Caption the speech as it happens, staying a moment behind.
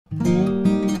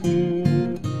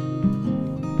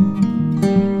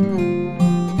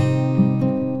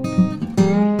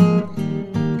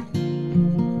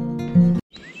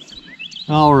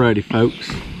Alrighty folks,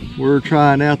 we're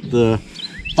trying out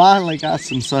finally got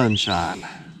some sunshine.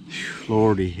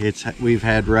 Lordy, we've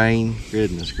had rain,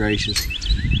 goodness gracious.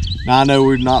 Now I know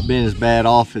we've not been as bad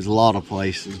off as a lot of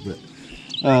places, but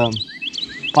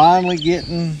finally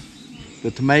getting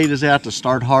the tomatoes out to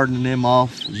start hardening them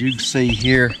off. As you can see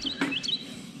here,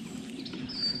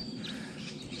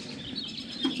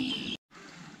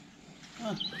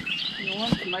 one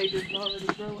tomato's already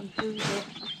growing through the...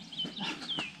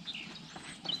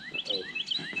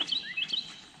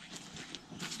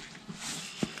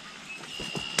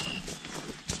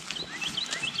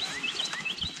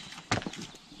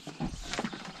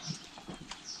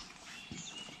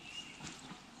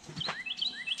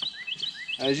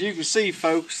 as you can see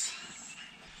folks,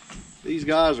 these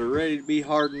guys are ready to be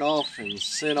hardened off and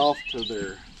sent off to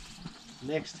their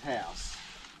next house,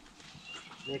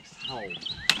 next home.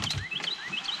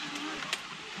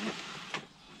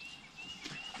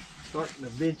 Starting to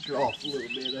venture off a little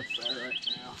bit up there right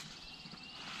now.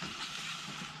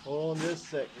 Hold on just a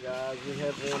second guys, we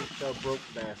have one that broke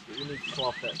basket. We need to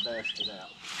swap that basket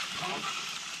out.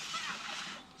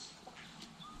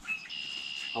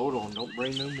 Hold on, don't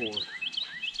bring no more.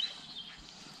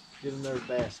 Get another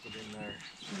basket in there.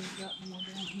 Ain't got more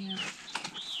down here.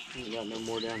 Ain't got no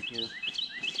more down here.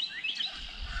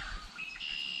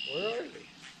 Where are they?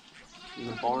 In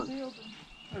the barn?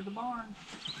 Or the barn.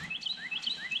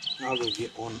 I'll go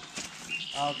get one.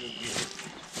 I'll go get it.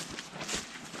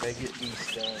 They get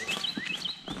these guys.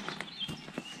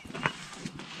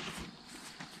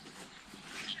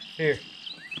 Here.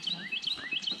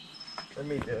 Let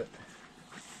me do it.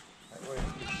 That way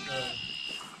it gets done.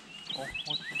 Oh,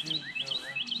 what you do is go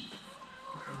around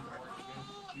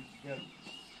and you go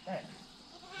back.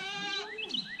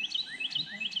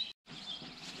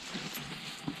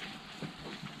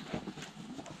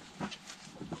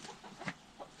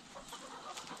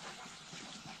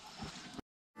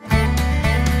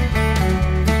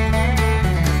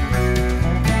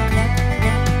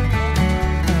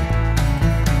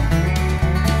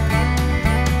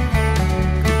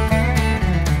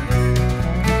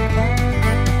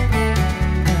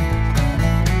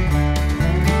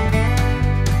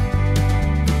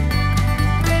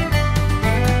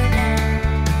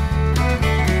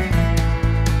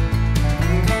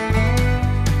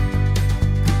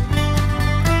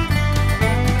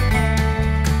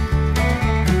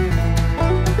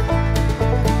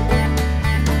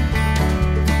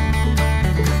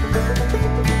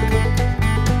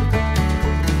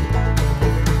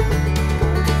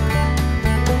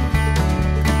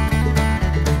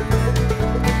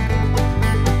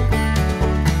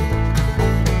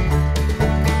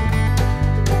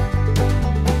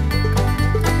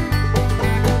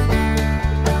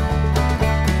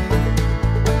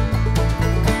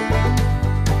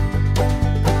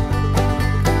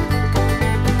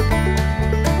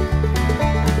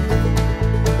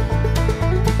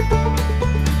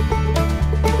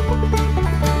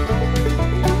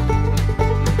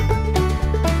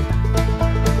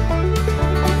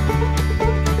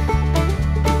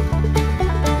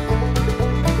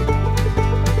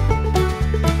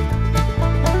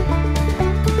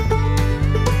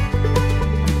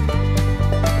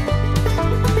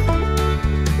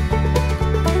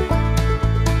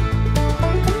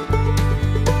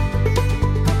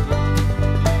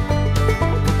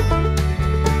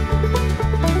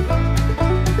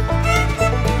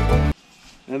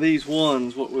 Now these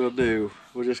ones, what we'll do,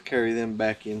 we'll just carry them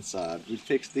back inside. We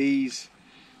fixed these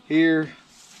here.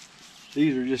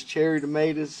 These are just cherry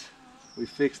tomatoes. We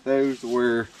fixed those to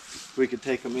where we could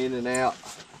take them in and out.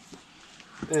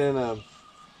 And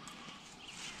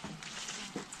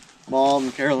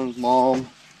Carolyn's mom,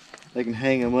 they can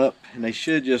hang them up and they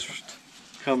should just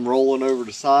come rolling over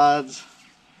the sides.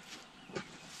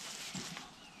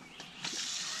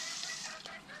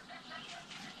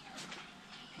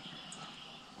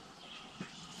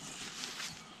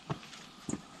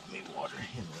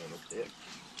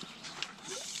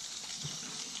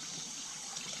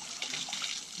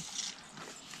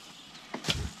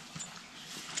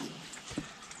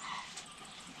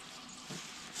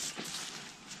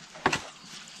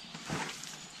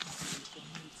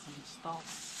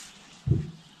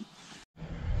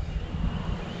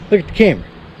 Look at the camera.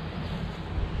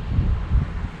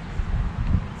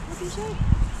 What do you say?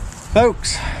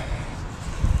 Folks,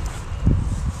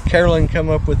 Carolyn come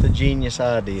up with a genius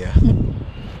idea.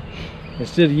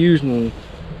 Instead of using,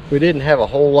 we didn't have a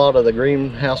whole lot of the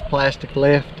greenhouse plastic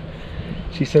left.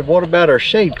 She said, what about our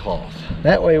shade cloth?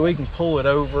 That way we can pull it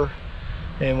over,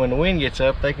 and when the wind gets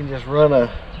up, they can just run a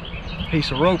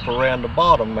piece of rope around the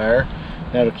bottom there.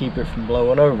 That'll keep it from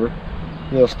blowing over.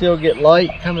 They'll still get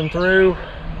light coming through.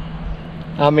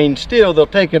 I mean, still they'll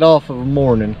take it off of a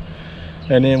morning,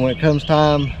 and then when it comes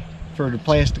time for the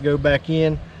plants to go back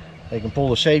in, they can pull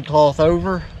the shade cloth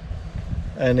over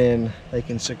and then they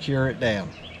can secure it down.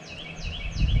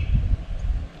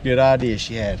 Good idea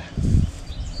she had.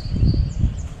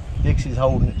 Dixie's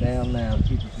holding it down now to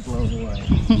keep it from blowing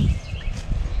away.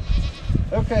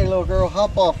 Okay, little girl,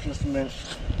 hop off just a minute.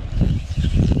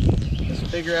 Let's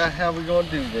figure out how we're gonna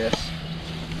do this.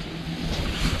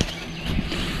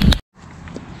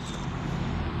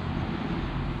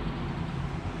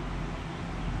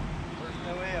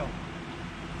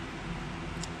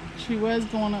 She was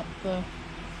going up the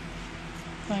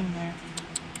thing there.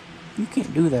 You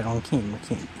can't do that on camera,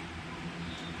 can you?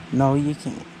 No, you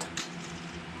can't.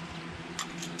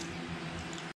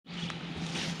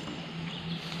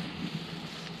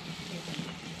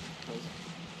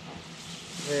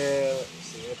 Yeah, let's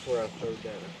see, that's where I threw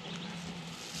down.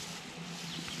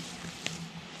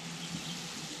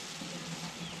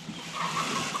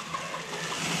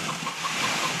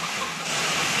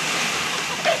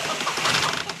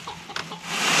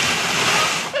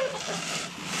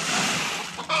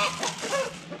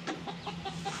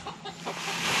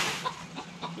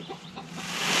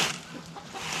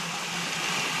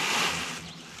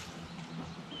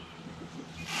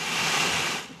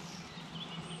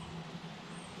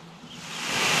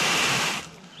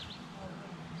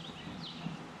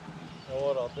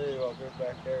 What I'll do, I'll go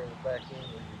back there in the back end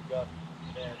where you've got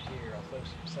down here. I'll throw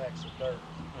some sacks of dirt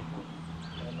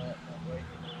on that way you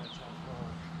know that's how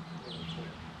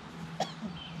far.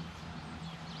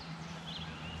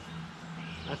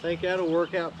 I think that'll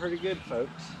work out pretty good,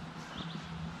 folks.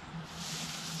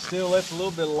 Still left a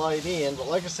little bit of light in, but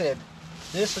like I said,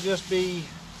 this will just be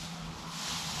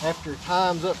after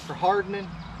time's up for hardening.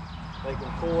 They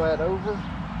can pull that over.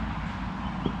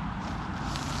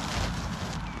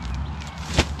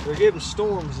 They're getting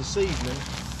storms this evening,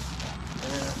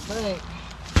 and I think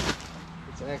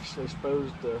it's actually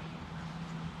supposed to,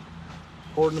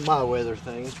 according to my weather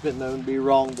thing, it's been known to be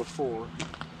wrong before.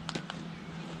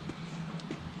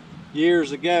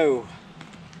 Years ago,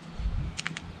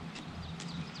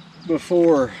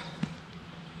 before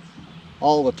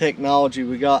all the technology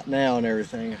we got now and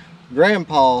everything,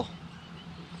 Grandpa,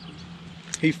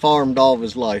 he farmed all of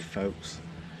his life, folks.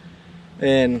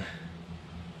 And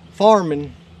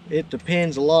farming, it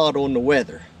depends a lot on the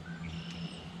weather.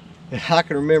 And I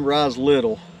can remember I was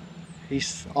little, he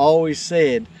always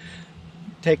said,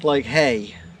 take like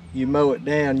hay, you mow it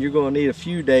down, you're going to need a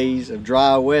few days of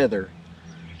dry weather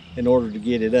in order to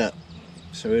get it up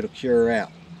so it'll cure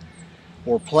out.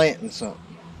 Or planting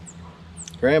something.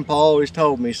 Grandpa always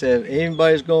told me, he said, if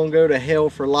anybody's going to go to hell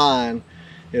for lying,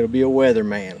 it'll be a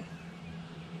weatherman.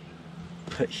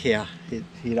 But yeah,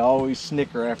 he'd always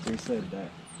snicker after he said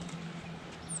that.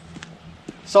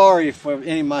 Sorry if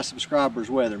any of my subscribers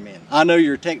weathermen. I know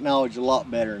your technology is a lot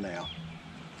better now.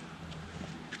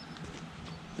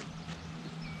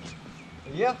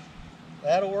 But yeah,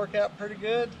 that'll work out pretty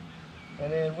good.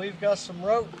 And then we've got some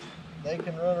rope. They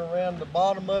can run around the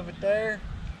bottom of it there,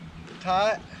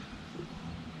 tie it,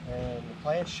 and the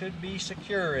plant should be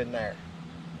secure in there.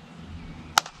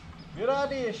 Good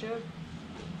idea, Shug.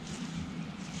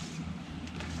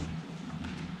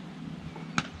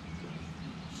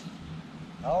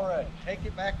 All right, take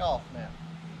it back off now.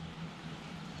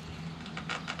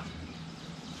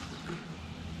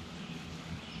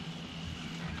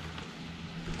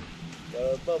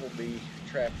 Got a bumblebee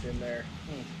trapped in there.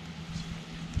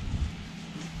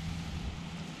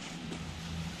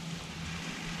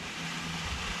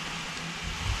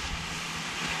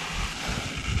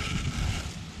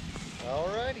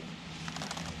 Alrighty.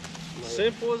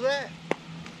 Simple as that.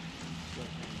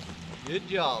 Good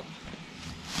job.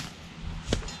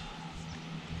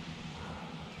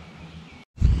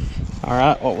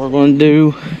 Alright, what we're going to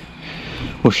do,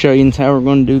 we'll show you how we're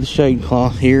going to do the shade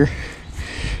cloth here.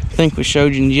 I think we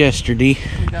showed you yesterday.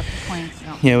 We got the plants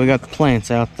out. Yeah, we got the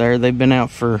plants out there. They've been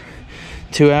out for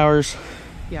 2 hours.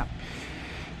 Yeah.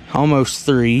 Almost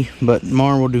 3, but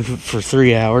tomorrow we'll do it for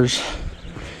 3 hours.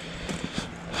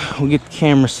 We'll get the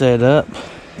camera set up.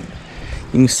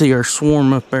 You can see our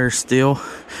swarm up there still.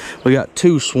 We got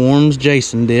 2 swarms,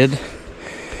 Jason did.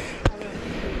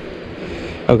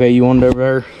 Okay, you want it over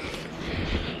there?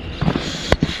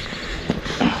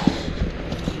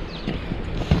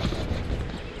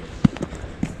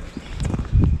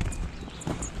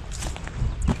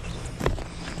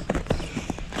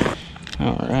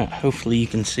 Alright, hopefully you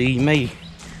can see me.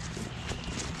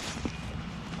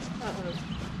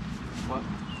 What?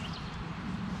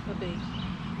 A bee.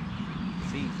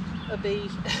 See. A bee.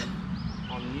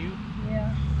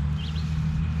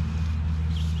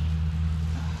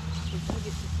 Yep.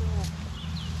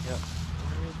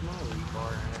 Where's my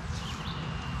rebar at?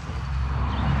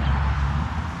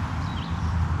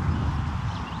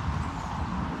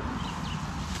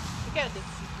 We got Dixie.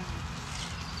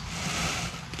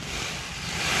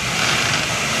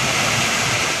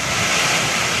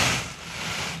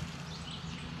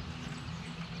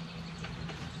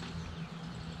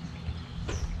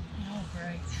 Oh,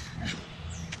 great.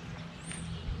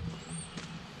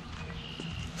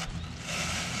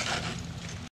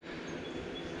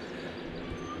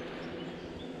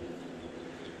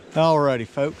 Alrighty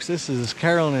folks, this is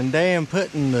Carolyn and Dan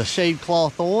putting the shade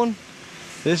cloth on.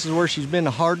 This is where she's been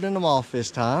hardening them off this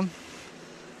time.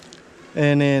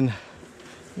 And then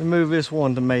let me move this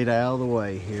one tomato out of the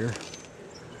way here.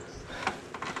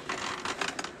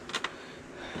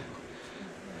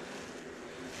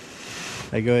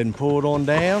 They go ahead and pull it on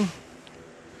down.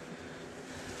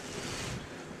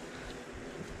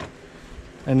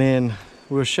 And then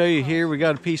we'll show you here, we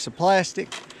got a piece of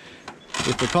plastic.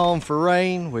 If they're calling for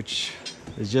rain, which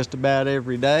is just about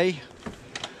every day,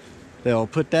 they'll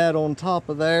put that on top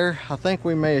of there. I think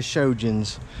we may have showed you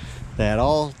that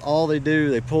all they do,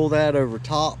 they pull that over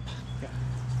top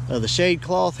of the shade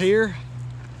cloth here.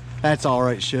 That's all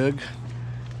right, Shug.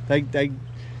 They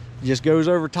just goes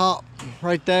over top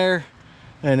right there,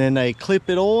 and then they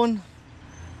clip it on,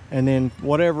 and then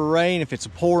whatever rain, if it's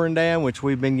pouring down, which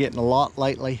we've been getting a lot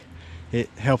lately, it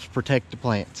helps protect the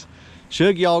plants.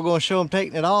 Shug, y'all gonna show them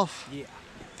taking it off? Yeah.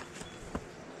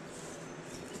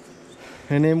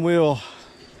 And then we'll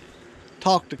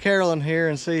talk to Carolyn here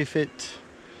and see if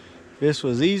this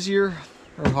was easier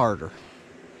or harder.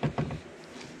 This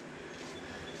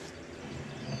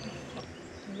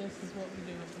is what we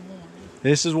do in the morning.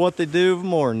 This is what they do in the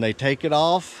morning. They take it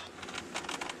off.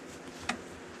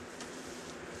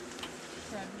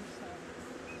 Grab yourself.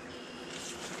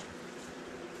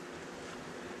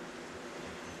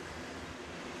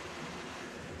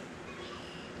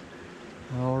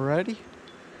 Alrighty.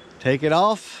 Take it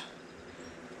off.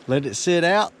 Let it sit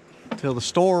out till the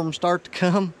storms start to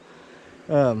come.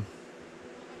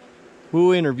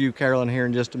 We'll interview Carolyn here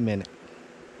in just a minute.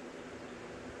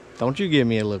 Don't you give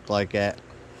me a look like that.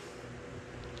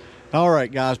 All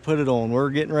right, guys, put it on.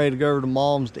 We're getting ready to go over to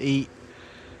Mom's to eat,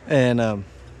 and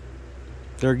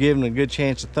they're giving a good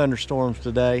chance of thunderstorms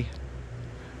today.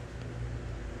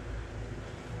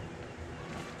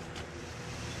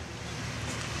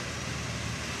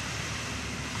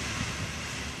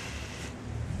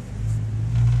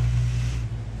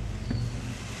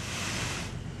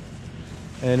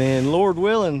 And then, Lord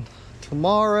willing,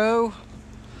 tomorrow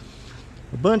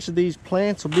a bunch of these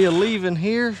plants will be leaving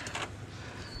here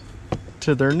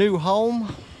to their new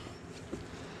home.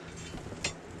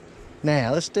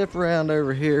 Now let's step around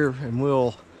over here and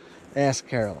we'll ask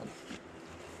Carolyn.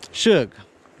 Shug,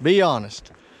 be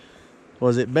honest,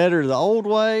 was it better the old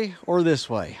way or this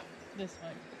way? This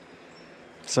way.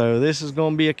 So this is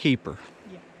going to be a keeper.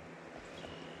 Yeah.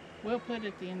 We'll put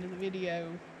at the end of the video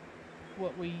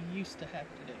what we used to have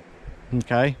to do.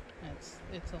 Okay.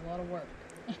 It's a lot of work.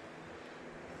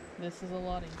 This is a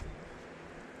lot easier.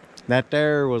 That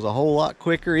there was a whole lot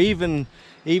quicker, even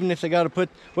if they got to put,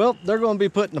 well, they're going to be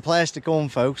putting the plastic on,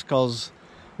 folks, because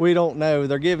we don't know.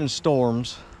 They're giving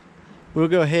storms. We'll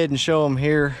go ahead and show them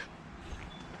here.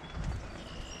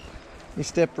 You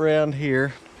step around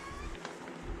here.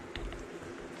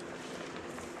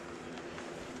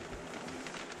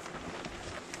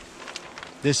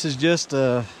 This is just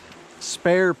a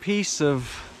spare piece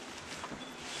of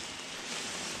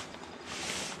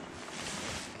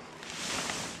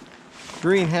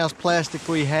greenhouse plastic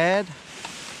we had.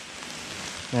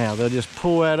 Now they'll just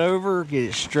pull that over, get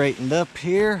it straightened up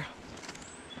here.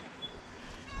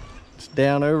 It's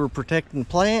down over protecting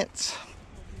plants.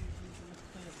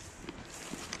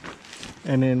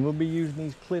 And then we'll be using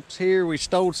these clips here. We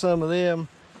stole some of them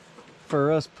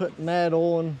for us putting that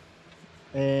on,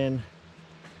 and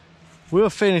we'll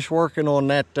finish working on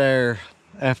that there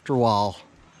after a while.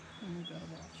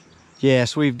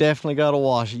 Yes, we've definitely got to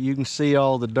wash it. You can see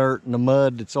all the dirt and the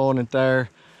mud that's on it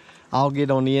there. I'll get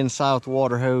on the inside with the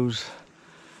water hose.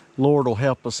 Lord will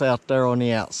help us out there on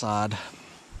the outside.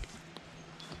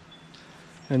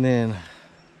 And then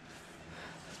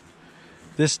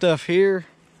this stuff here,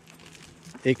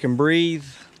 it can breathe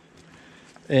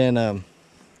and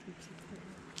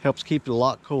helps keep it a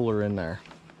lot cooler in there.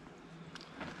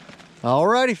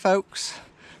 Alrighty, folks.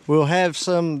 We'll have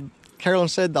some, Carolyn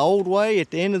said, the old way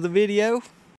at the end of the video.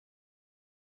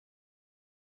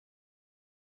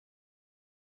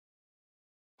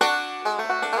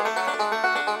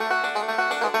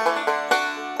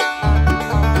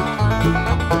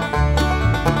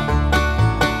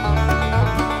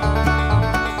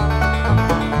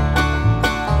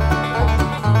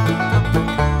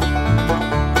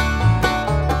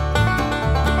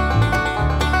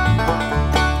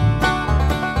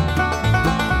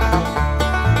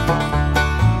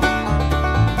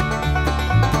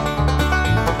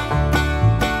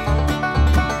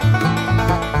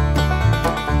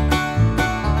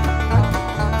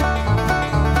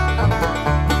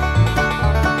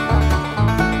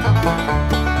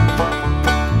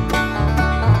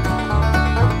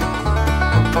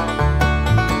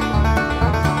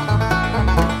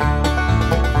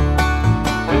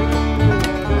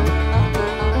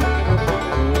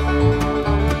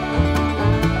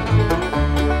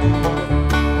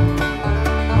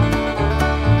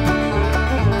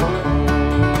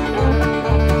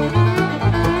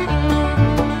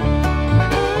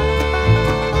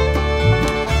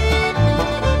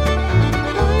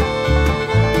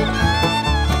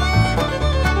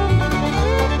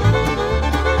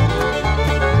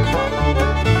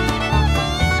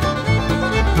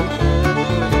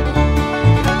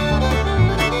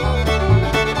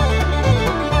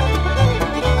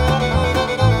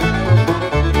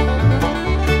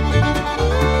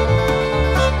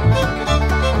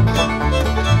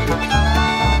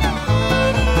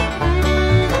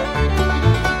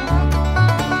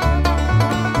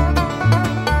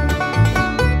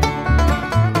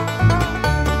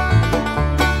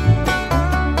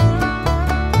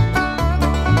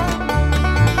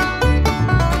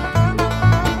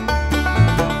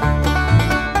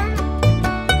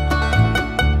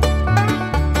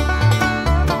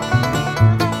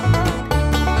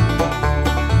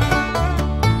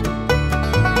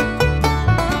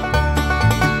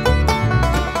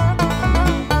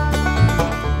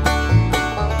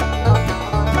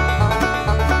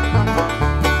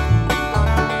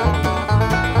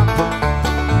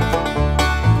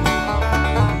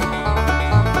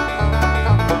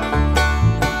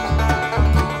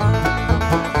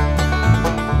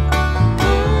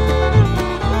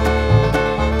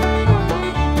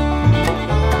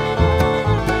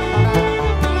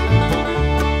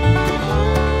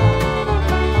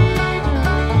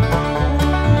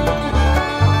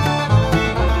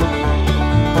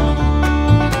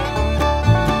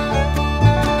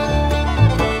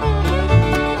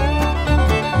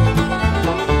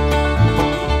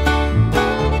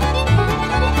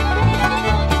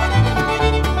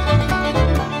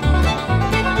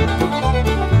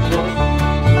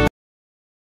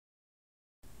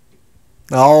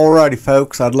 Alrighty,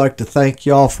 folks. I'd like to thank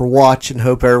y'all for watching.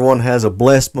 Hope everyone has a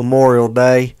blessed Memorial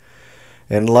Day.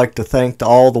 And I'd like to thank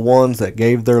all the ones that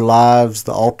gave their lives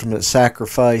the ultimate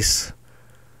sacrifice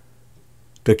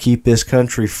to keep this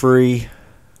country free.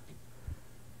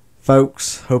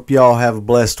 Folks, hope y'all have a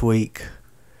blessed week.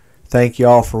 Thank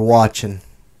y'all for watching.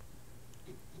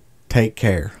 Take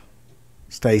care.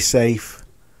 Stay safe.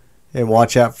 And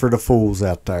watch out for the fools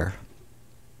out there.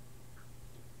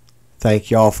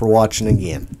 Thank y'all for watching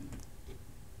again.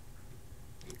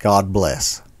 God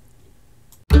bless.